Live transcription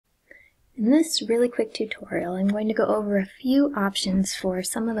In this really quick tutorial, I'm going to go over a few options for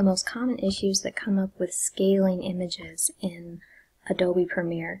some of the most common issues that come up with scaling images in Adobe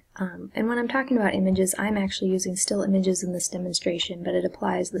Premiere. And when I'm talking about images, I'm actually using still images in this demonstration, but it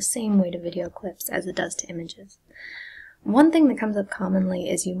applies the same way to video clips as it does to images. One thing that comes up commonly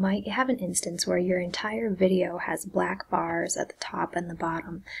is you might have an instance where your entire video has black bars at the top and the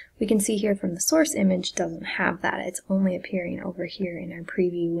bottom. We can see here from the source image doesn't have that. It's only appearing over here in our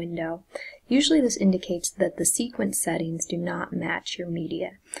preview window. Usually this indicates that the sequence settings do not match your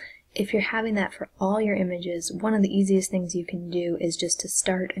media. If you're having that for all your images, one of the easiest things you can do is just to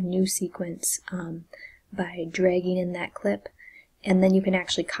start a new sequence by dragging in that clip. And then you can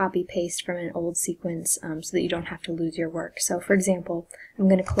actually copy paste from an old sequence so that you don't have to lose your work. So for example, I'm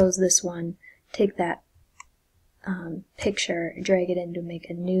going to close this one, take that picture, drag it in to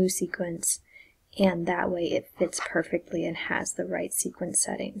make a new sequence, and that way it fits perfectly and has the right sequence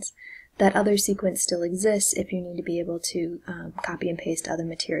settings. That other sequence still exists if you need to be able to copy and paste other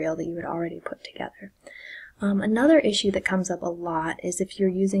material that you had already put together. Another issue that comes up a lot is if you're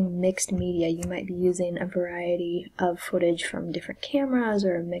using mixed media. You might be using a variety of footage from different cameras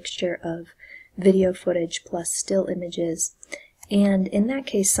or a mixture of video footage plus still images. And in that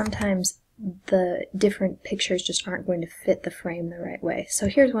case, sometimes the different pictures just aren't going to fit the frame the right way. So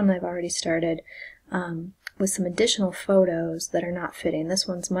here's one I've already started with some additional photos that are not fitting. This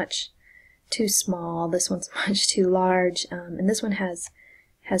one's much too small, this one's much too large, and this one has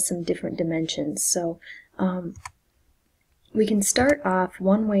some different dimensions. So we can start off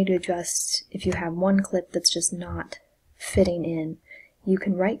one way to adjust if you have one clip that's just not fitting in. You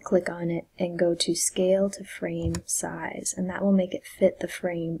can right click on it and go to scale to frame size, and that will make it fit the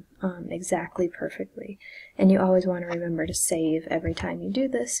frame exactly perfectly. And you always want to remember to save every time you do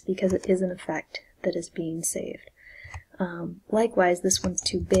this because it is an effect that is being saved. Likewise, this one's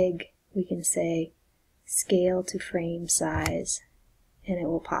too big. We can say scale to frame size, and it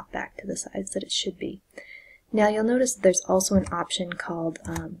will pop back to the size that it should be. Now you'll notice that there's also an option called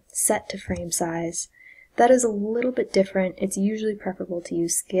set to frame size. That is a little bit different. It's usually preferable to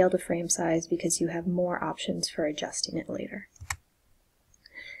use scale to frame size because you have more options for adjusting it later.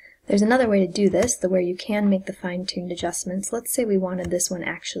 There's another way to do this, where you can make the fine-tuned adjustments. Let's say we wanted this one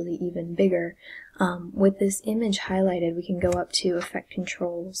actually even bigger. With this image highlighted, we can go up to Effect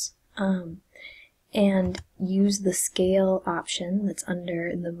Controls and use the scale option that's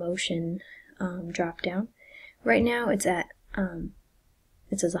under the motion drop-down. Right now it's at,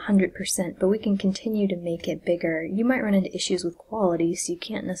 it says 100%, but we can continue to make it bigger. You might run into issues with quality, so you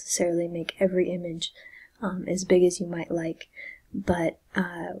can't necessarily make every image as big as you might like, but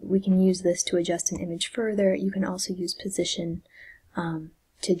we can use this to adjust an image further. You can also use position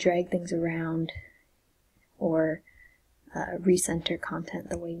to drag things around or recenter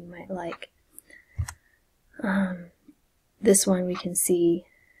content the way you might like. This one we can see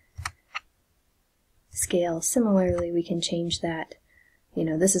scale. Similarly, we can change that. You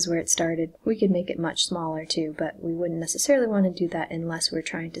know, this is where it started. We could make it much smaller too, but we wouldn't necessarily want to do that unless we're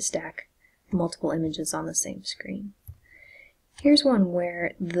trying to stack multiple images on the same screen. Here's one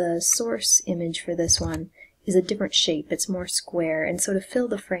where the source image for this one is a different shape. It's more square, and so to fill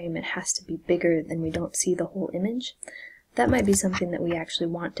the frame it has to be bigger and we don't see the whole image. That might be something that we actually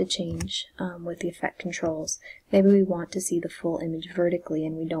want to change with the effect controls. Maybe we want to see the full image vertically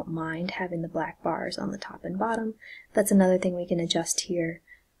and we don't mind having the black bars on the top and bottom. That's another thing we can adjust here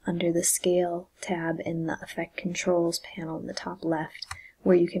under the Scale tab in the Effect Controls panel in the top left,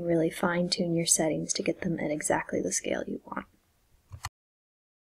 where you can really fine-tune your settings to get them at exactly the scale you want.